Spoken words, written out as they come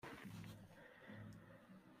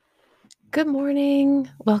Good morning.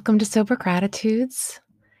 Welcome to Sober Gratitudes.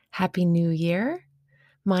 Happy New Year.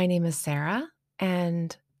 My name is Sarah,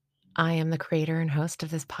 and I am the creator and host of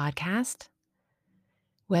this podcast.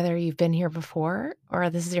 Whether you've been here before or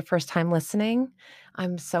this is your first time listening,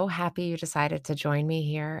 I'm so happy you decided to join me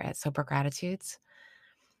here at Sober Gratitudes.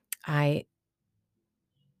 I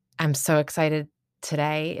am so excited.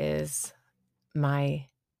 Today is my,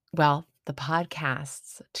 the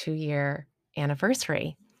podcast's 2-year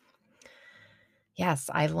anniversary. Yes,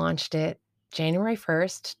 I launched it January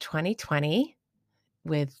 1st, 2020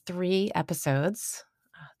 with 3 episodes.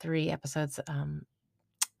 3 episodes,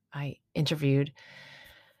 I interviewed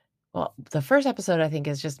the first episode, I think,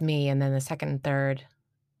 is just me, and then the second and third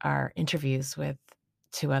are interviews with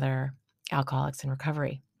 2 other alcoholics in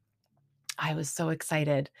recovery. I was so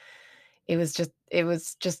excited. It was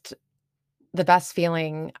just the best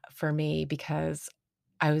feeling for me because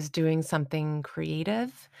I was doing something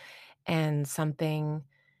creative and something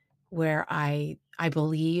where I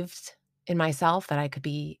believed in myself that I could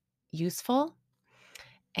be useful,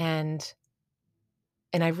 and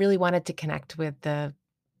I really wanted to connect with the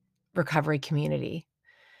recovery community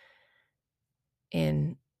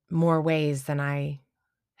in more ways than I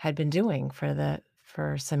had been doing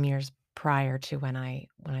for some years prior to when I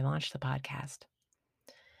launched the podcast.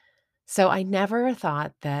 So I never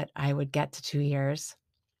thought that I would get to 2 years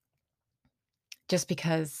just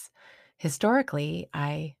because historically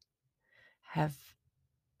I have,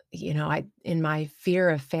 I in my fear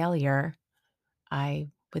of failure, I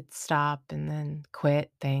would stop and then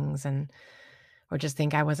quit things and or just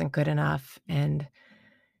think I wasn't good enough, and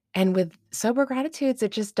with Sober Gratitudes,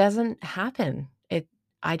 it just doesn't happen.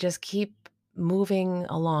 I just keep moving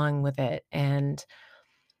along with it, and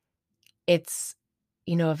it's,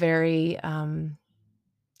 a very, kind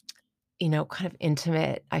of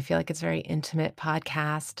intimate. I feel like it's a very intimate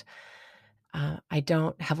podcast. I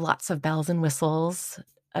don't have lots of bells and whistles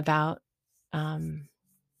about, um,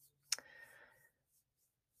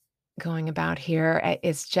 going about here.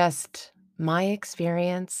 It's just my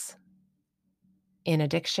experience in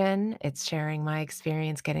addiction. It's sharing my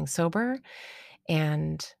experience getting sober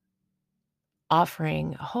and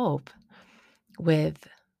offering hope with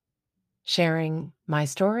sharing my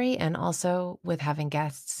story and also with having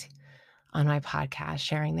guests on my podcast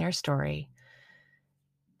sharing their story.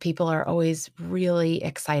 People are always really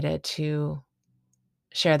excited to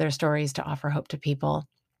share their stories to offer hope to people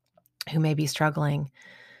who may be struggling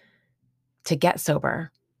to get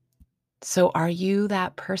sober. So, are you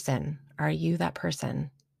that person? Are you that person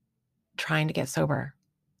trying to get sober?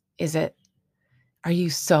 Is it, are you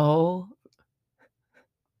so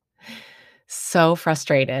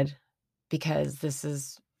frustrated because this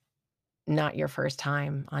is not your first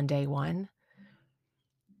time on day one?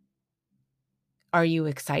 Are you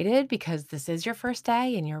excited because this is your first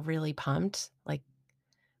day and you're really pumped?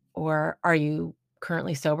 Or are you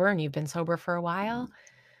currently sober and you've been sober for a while?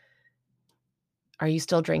 Are you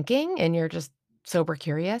still drinking and you're just sober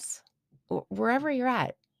curious? Wherever you're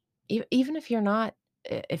at, even if you're not,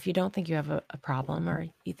 if you don't think you have a problem or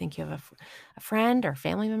you think you have a friend or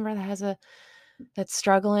family member that's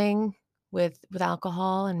struggling with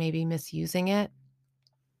alcohol and maybe misusing it,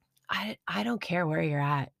 I don't care where you're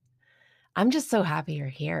at. I'm just so happy you're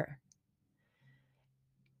here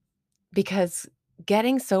because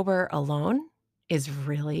getting sober alone is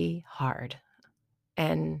really hard.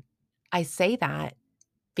 And I say that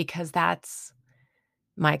because that's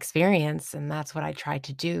my experience and that's what I tried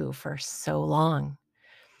to do for so long.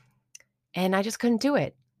 And I just couldn't do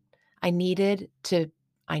it. I needed to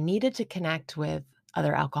I needed to connect with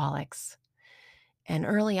other alcoholics. And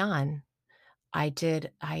early on, I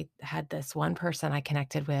had this one person I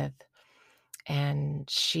connected with, and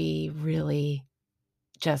she really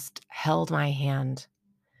just held my hand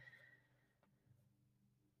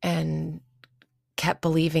and kept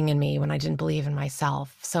believing in me when I didn't believe in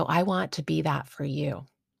myself. So I want to be that for you.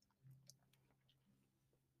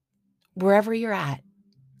 Wherever you're at,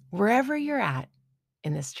 wherever you're at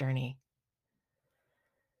in this journey.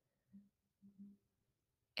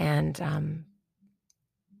 And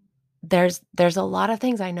there's a lot of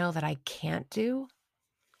things I know that I can't do,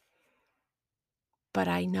 but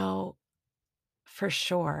I know for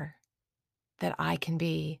sure that I can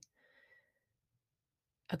be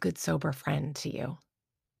a good sober friend to you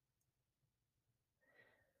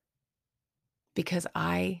because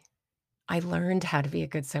I learned how to be a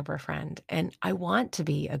good sober friend, and I want to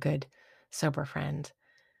be a good sober friend.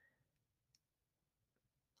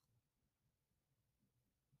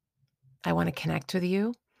 I want to connect with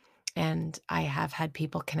you, and I have had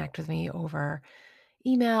people connect with me over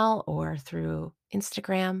email or through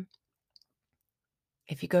Instagram,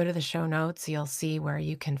 If you go to the show notes, you'll see where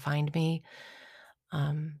you can find me.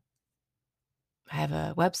 Um, I have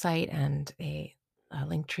a website and a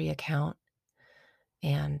Linktree account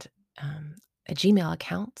and a Gmail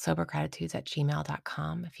account,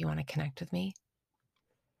 sobergratitudes@gmail.com, if you want to connect with me.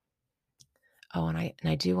 Oh, and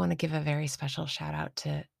I do want to give a very special shout out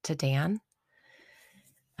to Dan.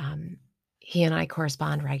 Um, he and I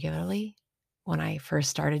correspond regularly when I first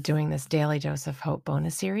started doing this Daily Dose of Hope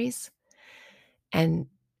bonus series. And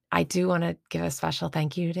I do want to give a special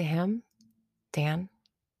thank you to him, Dan.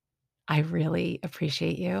 I really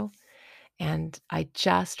appreciate you. And I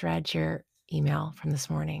just read your email from this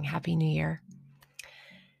morning. Happy New Year.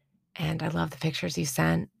 And I love the pictures you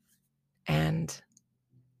sent. And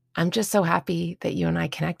I'm just so happy that you and I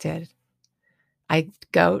connected. I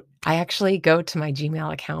actually go to my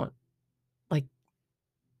Gmail account like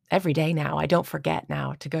every day now. I don't forget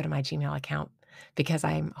now to go to my Gmail account because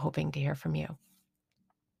I'm hoping to hear from you.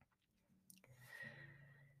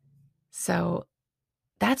 So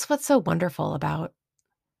that's what's so wonderful about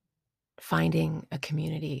finding a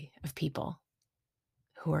community of people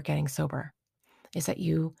who are getting sober is that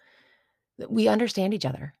we understand each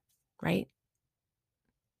other, right?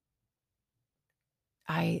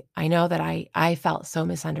 I know that I felt so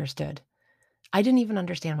misunderstood. I didn't even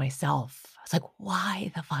understand myself. I was like,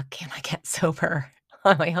 "Why the fuck can't I get sober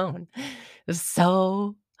on my own?" It was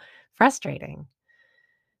so frustrating.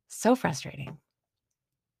 So frustrating.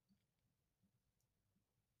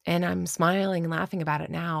 And I'm smiling and laughing about it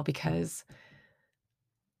now because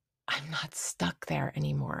I'm not stuck there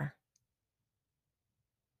anymore.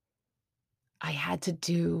 I had to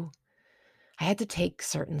do I had to take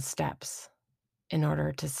certain steps in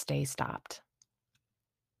order to stay stopped.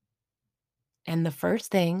 And the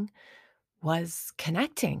first thing was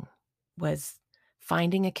connecting, was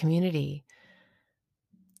finding a community,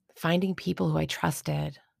 finding people who I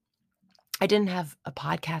trusted. I didn't have a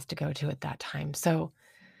podcast to go to at that time. So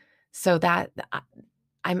that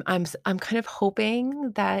I'm kind of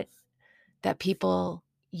hoping that people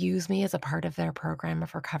use me as a part of their program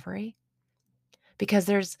of recovery because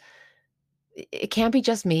it can't be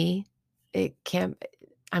just me. It can't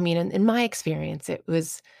I mean, in my experience, it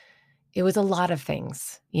was a lot of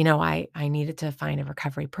things. I needed to find a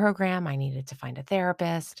recovery program. I needed to find a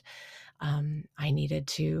therapist. I needed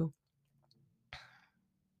to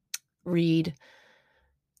read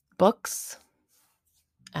books.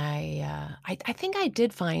 I think I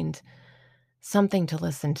did find something to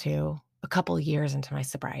listen to a couple years into my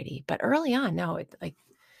sobriety, but early on, no,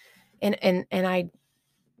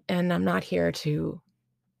 and I'm not here to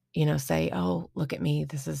say, oh, look at me.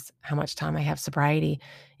 This is how much time I have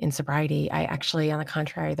in sobriety. I actually, on the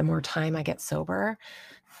contrary, the more time I get sober,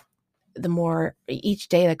 the more each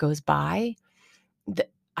day that goes by,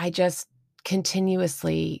 I just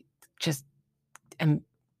continuously just am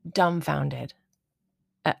dumbfounded.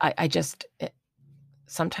 I just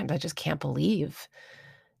sometimes I just can't believe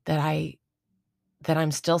that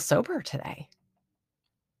I'm still sober today.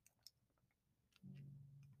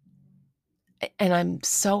 And I'm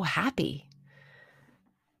so happy.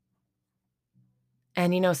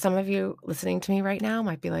 And some of you listening to me right now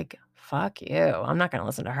might be like, fuck you. I'm not going to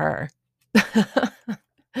listen to her.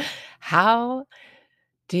 How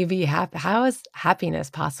do you be happy? How is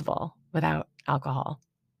happiness possible without alcohol?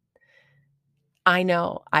 I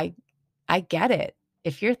know. I get it.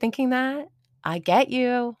 If you're thinking that, I get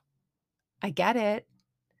you. I get it.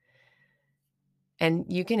 And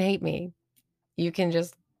you can hate me. You can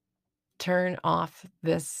just turn off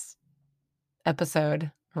this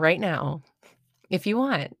episode right now if you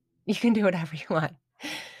want. You can do whatever you want.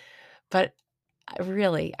 But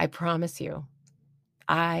really, I promise you,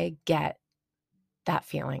 I get that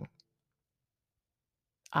feeling.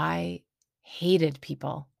 I hated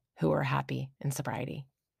people who were happy in sobriety.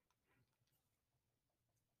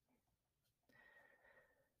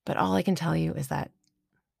 But all I can tell you is that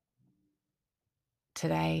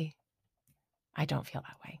today, I don't feel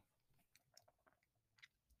that way.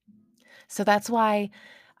 So that's why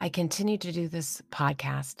I continue to do this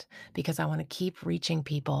podcast, because I want to keep reaching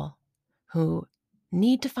people who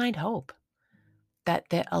need to find hope, that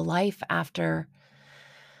a life after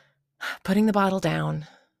putting the bottle down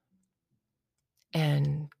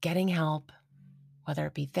and getting help, whether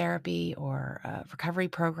it be therapy or a recovery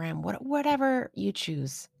program, whatever you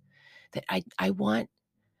choose, that I want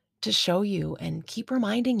to show you and keep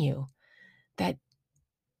reminding you that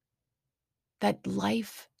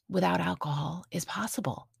life without alcohol is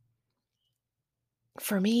possible.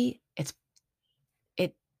 For me, it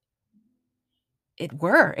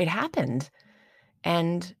it happened,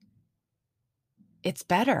 and it's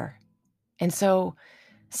better. And so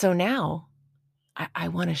now I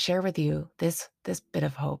want to share with you this bit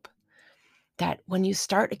of hope that when you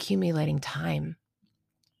start accumulating time,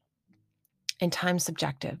 and time's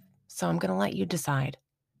subjective, so I'm going to let you decide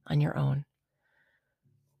on your own.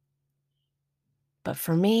 But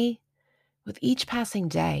for me, with each passing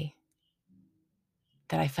day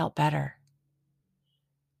that I felt better,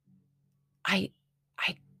 I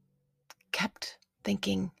I kept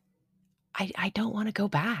thinking, I don't want to go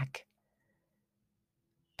back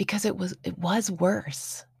because it was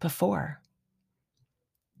worse before.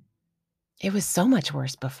 It was so much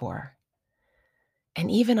worse before. And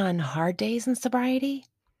even on hard days in sobriety,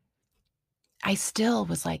 I still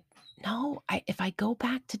was like, no, if I go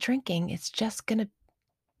back to drinking, it's just going to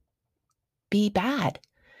be bad.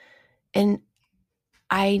 And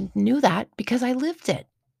I knew that because I lived it.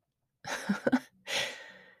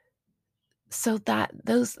 So that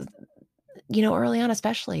those, early on,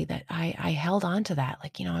 especially that I held on to that,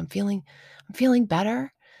 like, I'm feeling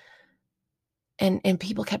better. And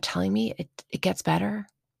people kept telling me it gets better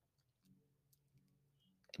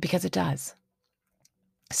because it does.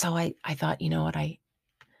 So I thought, you know what, I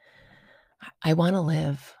want to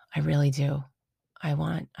live. I really do. I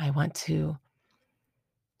want to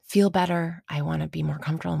feel better. I want to be more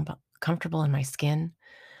comfortable in my skin.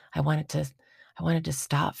 I wanted to I wanted to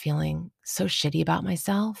stop feeling so shitty about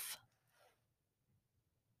myself.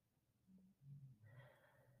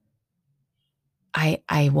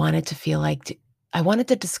 I wanted to feel like I wanted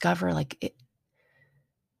to discover like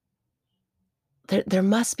there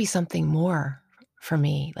must be something more for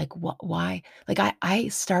me. Like why? Like I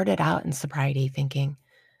started out in sobriety thinking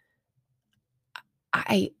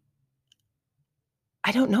I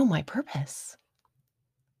I don't know my purpose.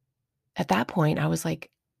 At that point, I was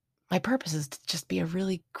like, my purpose is to just be a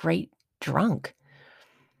really great drunk.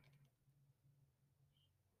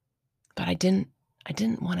 But I didn't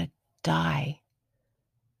want to die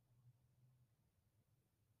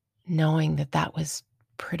knowing that that was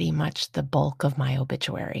pretty much the bulk of my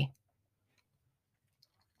obituary.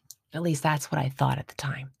 At least that's what I thought at the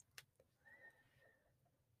time.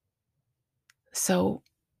 So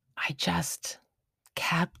I just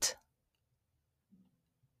kept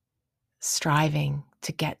striving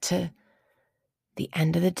to get to the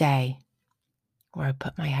end of the day where I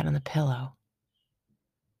put my head on the pillow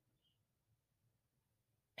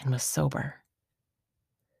and was sober.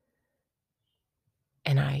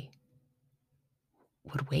 And I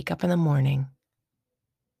would wake up in the morning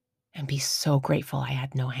and be so grateful I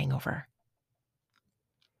had no hangover.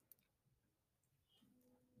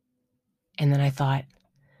 And then I thought,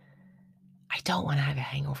 I don't want to have a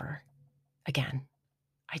hangover again.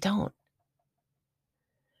 I don't.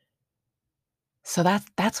 So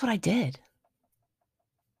that's what I did.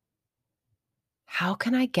 How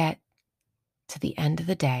can I get to the end of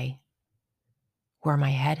the day where my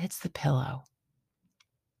head hits the pillow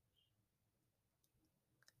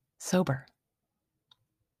sober?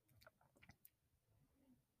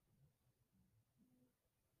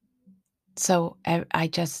 So I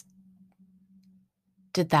just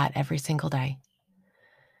did that every single day.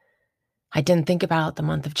 I didn't think about the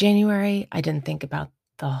month of January. I didn't think about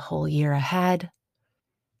the whole year ahead.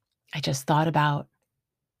 I just thought about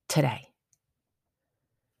today.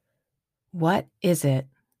 What is it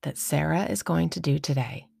that Sarah is going to do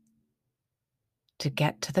today to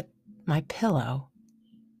get to my pillow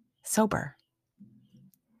sober?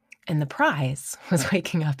 And the prize was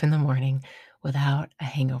waking up in the morning without a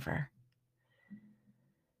hangover.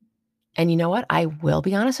 And you know what? I will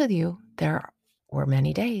be honest with you. There were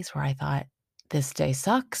many days where I thought, this day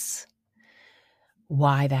sucks.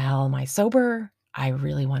 Why the hell am I sober? I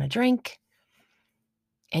really want to drink.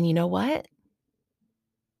 And you know what?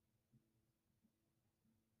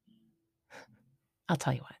 I'll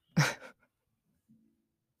tell you what.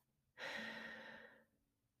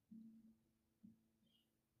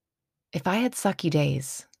 If I had sucky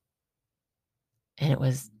days and I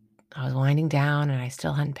was winding down and I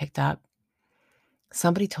still hadn't picked up,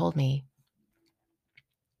 somebody told me,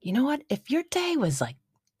 you know what? If your day was like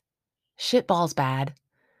shitballs bad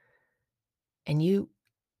and you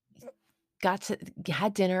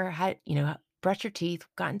had dinner, brushed your teeth,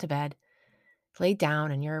 got into bed, laid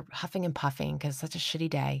down and you're huffing and puffing because it's such a shitty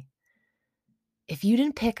day. If you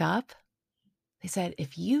didn't pick up, they said,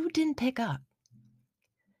 if you didn't pick up,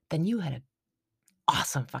 then you had an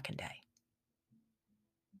awesome fucking day.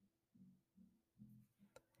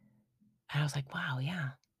 And I was like, wow, yeah.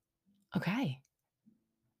 Okay.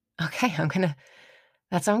 Okay.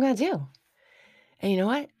 That's what I'm going to do. And you know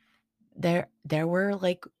what? There were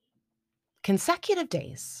like consecutive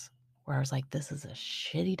days where I was like, this is a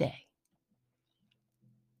shitty day.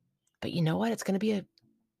 But you know what? It's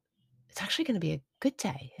actually going to be a good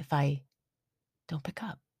day if I don't pick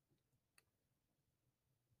up.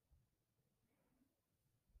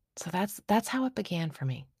 So that's how it began for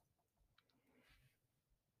me.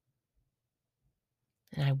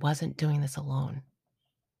 And I wasn't doing this alone.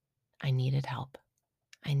 I needed help.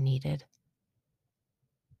 I needed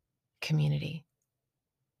community.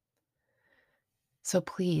 So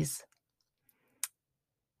please,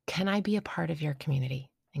 can I be a part of your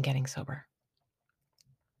community in getting sober?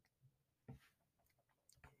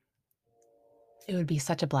 It would be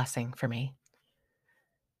such a blessing for me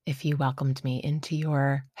if you welcomed me into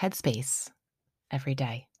your headspace every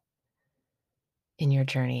day in your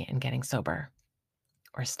journey in getting sober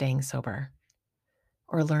or staying sober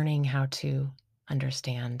or learning how to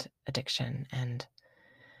understand addiction and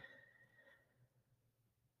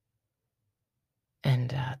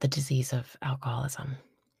the disease of alcoholism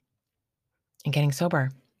and getting sober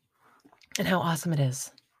and how awesome it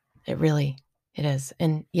is. It is.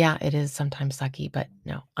 And yeah, it is sometimes sucky, but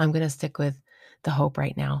no, I'm going to stick with the hope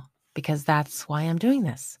right now because that's why I'm doing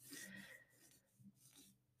this.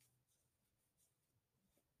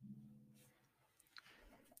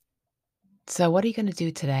 So what are you going to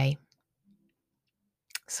do today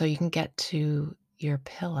so you can get to your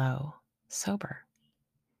pillow sober?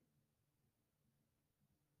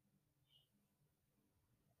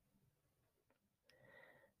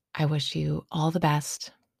 I wish you all the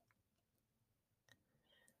best.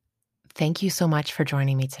 Thank you so much for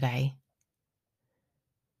joining me today.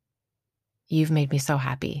 You've made me so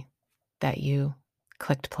happy that you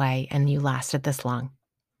clicked play and you lasted this long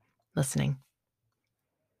listening.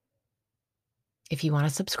 If you want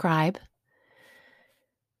to subscribe,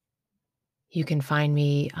 you can find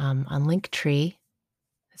me on Linktree,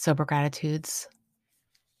 Sober Gratitudes,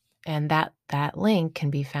 and that link can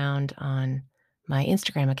be found on my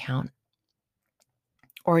Instagram account,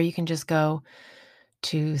 or you can just go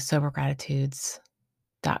to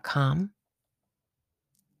sobergratitudes.com,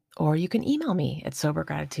 or you can email me at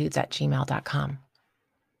sobergratitudes@gmail.com.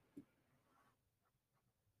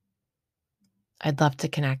 I'd love to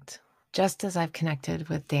connect, just as I've connected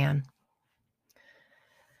with Dan.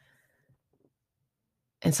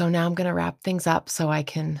 And so now I'm going to wrap things up so I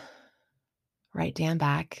can write Dan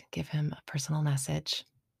back, give him a personal message.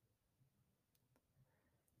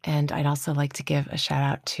 And I'd also like to give a shout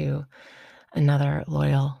out to another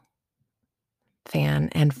loyal fan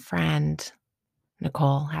and friend,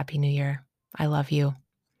 Nicole. Happy New Year. I love you.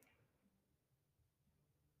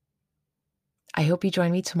 I hope you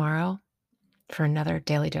join me tomorrow for another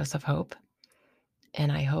daily dose of hope.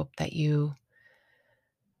 And I hope that you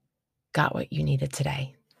got what you needed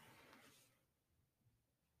today.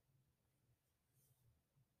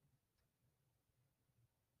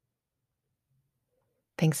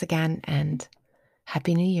 Thanks again, and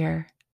Happy New Year.